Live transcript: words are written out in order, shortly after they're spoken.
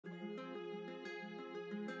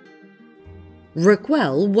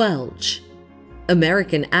Raquel Welch.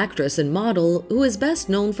 American actress and model who is best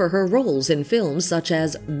known for her roles in films such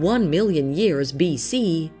as 1,000,000 Years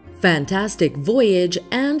BC, Fantastic Voyage,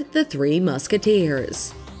 and The Three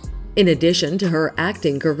Musketeers. In addition to her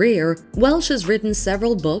acting career, Welch has written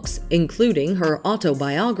several books, including her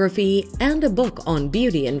autobiography and a book on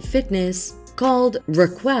beauty and fitness called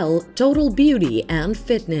Raquel, Total Beauty and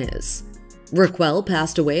Fitness. Raquel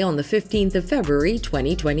passed away on the 15th of February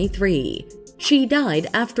 2023. She died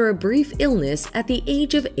after a brief illness at the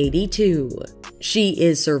age of 82. She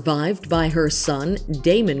is survived by her son,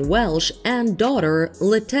 Damon Welch, and daughter,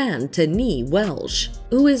 Latan Tani Welch,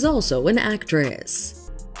 who is also an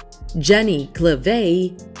actress. Jenny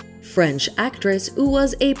Clavet, French actress who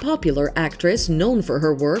was a popular actress known for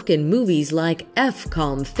her work in movies like F.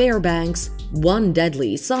 Fairbanks, One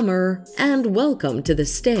Deadly Summer, and Welcome to the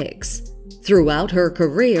Sticks. Throughout her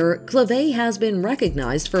career, Clavet has been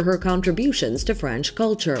recognized for her contributions to French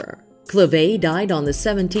culture. Clavet died on the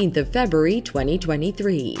 17th of February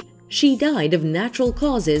 2023. She died of natural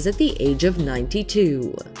causes at the age of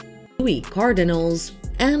 92. Louis Cardinals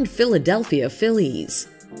and Philadelphia Phillies.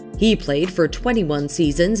 He played for 21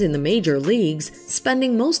 seasons in the major leagues,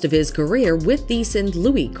 spending most of his career with the St.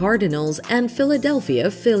 Louis Cardinals and Philadelphia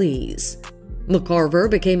Phillies. McCarver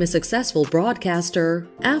became a successful broadcaster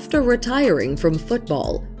after retiring from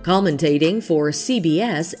football, commentating for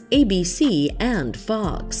CBS, ABC, and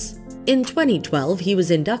Fox. In 2012, he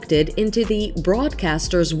was inducted into the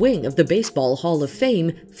Broadcasters Wing of the Baseball Hall of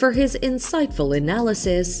Fame for his insightful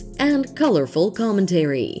analysis and colorful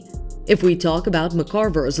commentary. If we talk about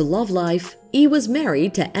McCarver's love life, he was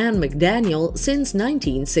married to Ann McDaniel since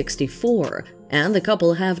 1964, and the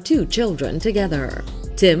couple have 2 children together.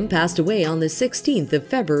 Tim passed away on the 16th of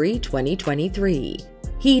February 2023.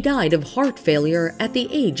 He died of heart failure at the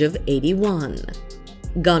age of 81.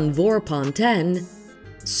 Gunvor Ponten,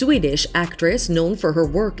 Swedish actress known for her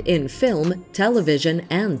work in film, television,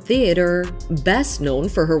 and theater, best known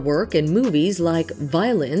for her work in movies like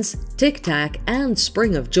Violence, Tic Tac, and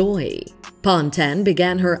Spring of Joy. Ponten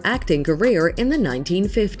began her acting career in the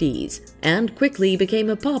 1950s and quickly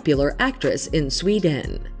became a popular actress in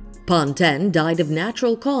Sweden. Ponten died of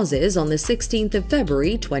natural causes on the 16th of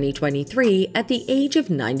February 2023 at the age of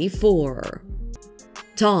 94.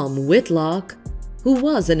 Tom Whitlock, who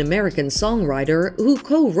was an American songwriter who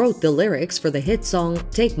co-wrote the lyrics for the hit song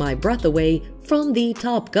Take My Breath Away from the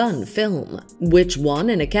Top Gun film, which won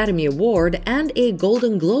an Academy Award and a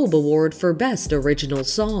Golden Globe Award for Best Original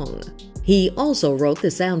Song. He also wrote the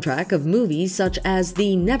soundtrack of movies such as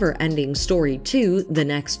The Never-Ending Story 2: The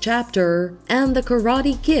Next Chapter and The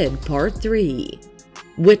Karate Kid Part 3.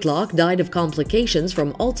 Whitlock died of complications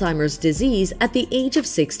from Alzheimer's disease at the age of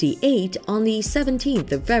 68 on the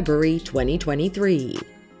 17th of February 2023.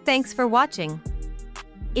 Thanks for watching.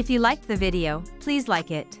 If you liked the video, please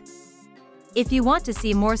like it. If you want to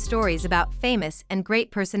see more stories about famous and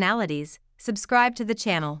great personalities, subscribe to the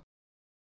channel.